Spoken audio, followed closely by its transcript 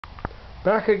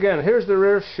Back again. Here's the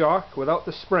rear shock without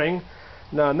the spring.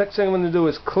 Now next thing I'm going to do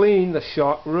is clean the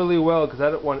shock really well, because I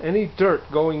don't want any dirt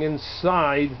going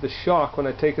inside the shock when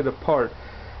I take it apart.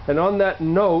 And on that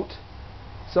note,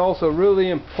 it's also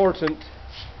really important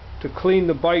to clean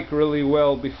the bike really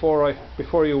well before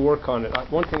you work on it.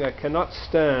 One thing I cannot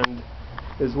stand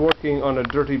is working on a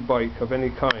dirty bike of any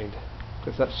kind,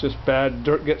 because that's just bad.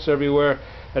 Dirt gets everywhere,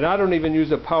 and I don't even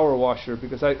use a power washer,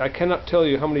 because I cannot tell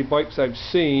you how many bikes I've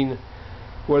seen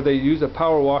where they use a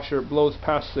power washer. It blows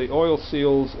past the oil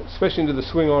seals, especially into the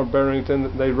swing arm bearings,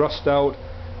 and they rust out.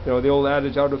 You know, the old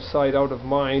adage, out of sight, out of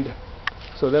mind.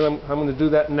 So then I'm going to do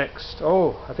that next.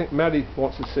 Oh, I think Maddie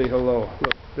wants to say hello.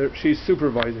 Look, there, she's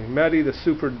supervising. Maddie, the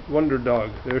super wonder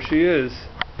dog. There she is.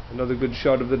 Another good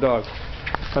shot of the dog.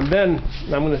 And then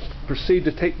I'm going to proceed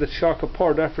to take the shock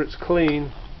apart after it's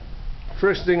clean.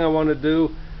 First thing I want to do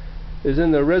is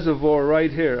in the reservoir right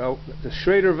here. The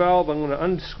Schrader valve, I'm going to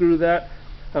unscrew that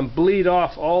and bleed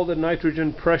off all the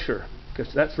nitrogen pressure,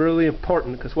 because that's really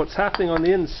important. Because what's happening on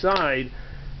the inside,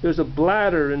 there's a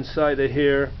bladder inside of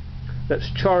here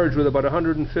that's charged with about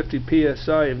 150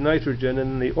 psi of nitrogen,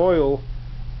 and the oil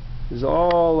is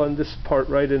all on this part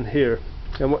right in here.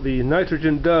 And what the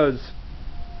nitrogen does,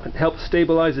 it helps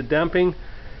stabilize the damping,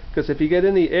 because if you get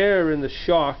any air in the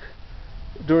shock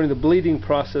during the bleeding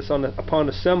process upon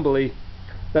assembly,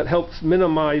 that helps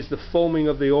minimize the foaming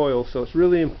of the oil. So it's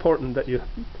really important that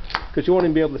because you want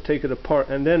to be able to take it apart.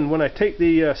 And then when I take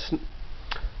the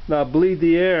now bleed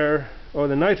the air or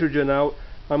the nitrogen out,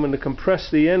 I'm going to compress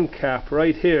the end cap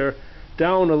right here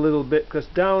down a little bit, because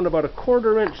down about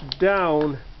 1/4 inch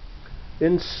down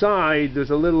inside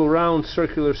there's a little round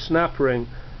circular snap ring.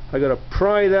 I got to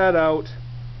pry that out,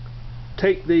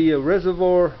 take the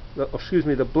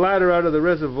the bladder out of the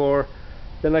reservoir.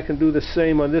 Then I can do the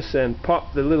same on this end.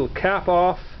 Pop the little cap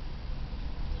off,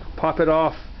 pop it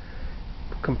off,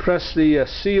 compress the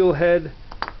seal head,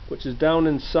 which is down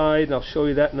inside, and I'll show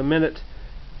you that in a minute.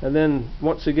 And then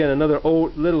once again another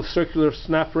little circular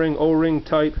snap ring, O-ring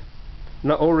type,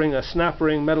 not O-ring, a snap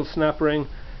ring, metal snap ring.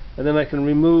 And then I can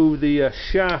remove the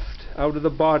shaft out of the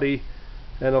body,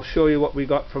 and I'll show you what we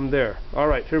got from there.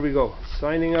 Alright, here we go.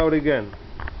 Signing out again.